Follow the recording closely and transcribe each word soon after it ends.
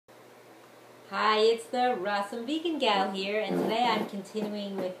Hi, it's the Raskin Vegan Gal here, and today I'm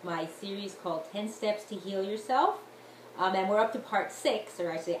continuing with my series called 10 Steps to Heal Yourself. And we're up to part 6,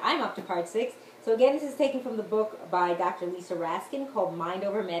 or actually I'm up to part 6. So again, this is taken from the book by Dr. Lissa Raskin called Mind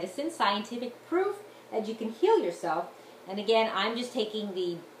Over Medicine, Scientific Proof that you can heal yourself. And again, I'm just taking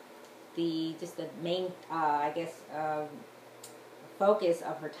the main, focus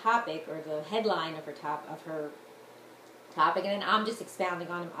of her topic, or the headline of her topic, and then I'm just expounding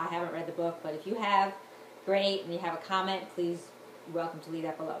on them. I haven't read the book, but if you have, great, and you have a comment, please, you're welcome to leave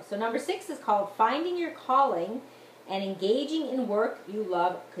that below. So number 6 is called Finding Your Calling and Engaging in Work You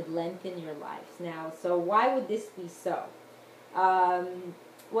Love Could Lengthen Your Life. Now, so why would this be so?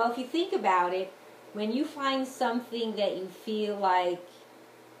 Well, if you think about it, when you find something that you feel like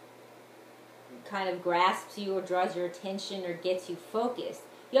kind of grasps you or draws your attention or gets you focused,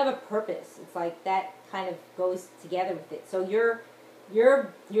 you have a purpose. It's like that kind of goes together with it. So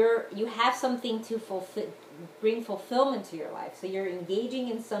you have something to bring fulfillment to your life. So you're engaging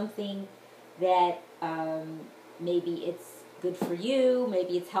in something that maybe it's good for you,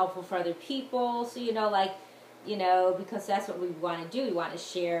 maybe it's helpful for other people. So because that's what we want to do. We want to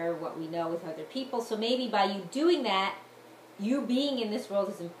share what we know with other people. So maybe by you doing that, you being in this world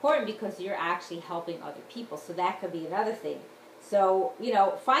is important because you're actually helping other people. So that could be another thing. So,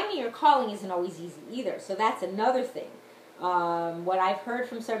 finding your calling isn't always easy either. So that's another thing. What I've heard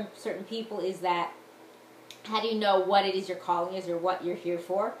from certain people is that, how do you know what it is your calling is or what you're here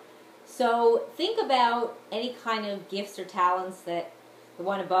for? So think about any kind of gifts or talents that the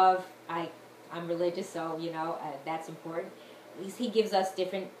one above, I'm religious, so, that's important. At least he gives us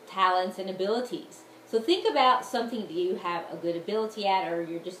different talents and abilities. So think about something that you have a good ability at, or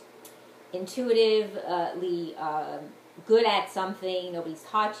you're just intuitively good at something, nobody's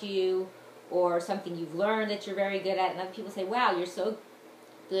taught you, or something you've learned that you're very good at, and other people say, wow, you're so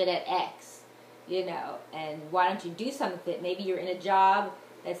good at X, and why don't you do something with it? Maybe you're in a job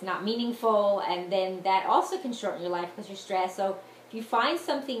that's not meaningful, and then that also can shorten your life because you're stressed. So if you find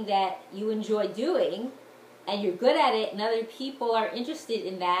something that you enjoy doing, and you're good at it, and other people are interested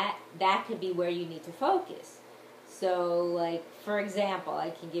in that, that could be where you need to focus. So, like, for example, I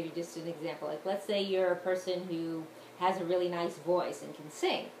can give you just an example. Like, let's say you're a person who has a really nice voice and can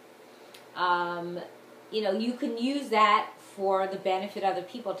sing. You can use that for the benefit of other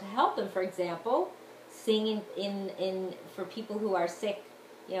people to help them. For example, sing for people who are sick,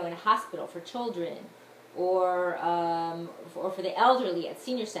 in a hospital, for children, or for the elderly at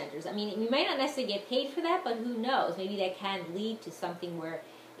senior centers. I mean, you may not necessarily get paid for that, but who knows? Maybe that can lead to something where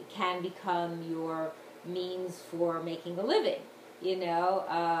it can become your means for making a living.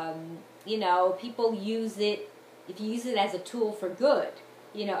 People use it. If you use it as a tool for good,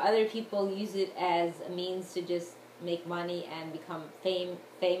 other people use it as a means to just make money and become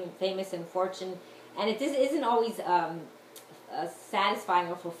famous and fortune. And it just isn't always satisfying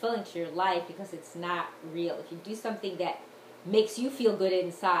or fulfilling to your life because it's not real. If you do something that makes you feel good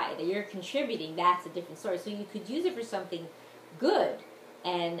inside, that you're contributing, that's a different story. So you could use it for something good,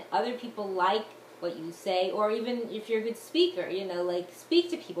 and other people like what you say, or even if you're a good speaker, speak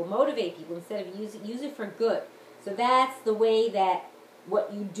to people, motivate people instead of use it for good. So that's the way that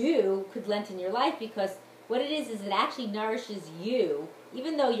what you do could lengthen your life, because what it is it actually nourishes you.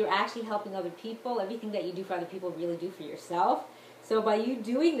 Even though you're actually helping other people, everything that you do for other people really do for yourself. So by you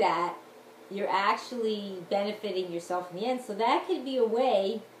doing that, you're actually benefiting yourself in the end. So that could be a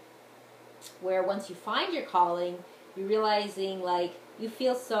way where once you find your calling, you're realizing, like, you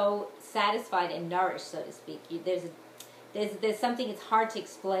feel so satisfied and nourished, so to speak. There's something it's hard to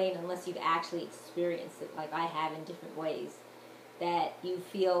explain unless you've actually experienced it, like I have in different ways, that you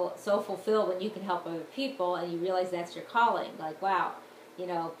feel so fulfilled when you can help other people, and you realize that's your calling. Like, wow,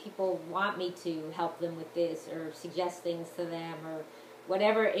 people want me to help them with this, or suggest things to them, or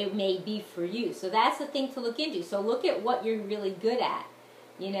whatever it may be for you. So that's the thing to look into. So look at what you're really good at.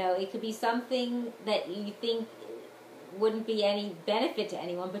 It could be something that you think wouldn't be any benefit to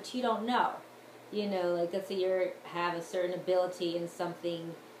anyone, but you don't know. Like, let's say you have a certain ability in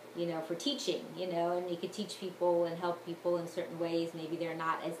something, for teaching, and you could teach people and help people in certain ways. Maybe they're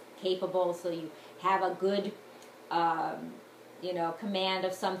not as capable, so you have a good, command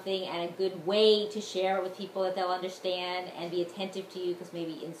of something and a good way to share it with people that they'll understand and be attentive to you, because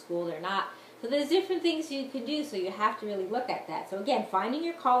maybe in school they're not. So there's different things you can do, so you have to really look at that. So again, finding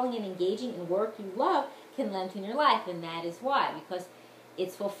your calling and engaging in work you love can lengthen your life, and that is why, because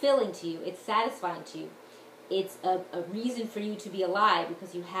it's fulfilling to you, it's satisfying to you. It's a reason for you to be alive,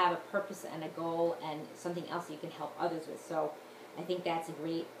 because you have a purpose and a goal and something else that you can help others with. So I think that's a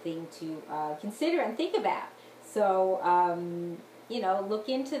great thing to consider and think about. So, look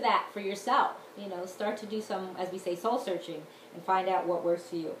into that for yourself. Start to do some, as we say, soul searching and find out what works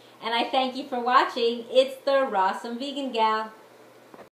for you. And I thank you for watching. It's the Rawesome Vegan Gal.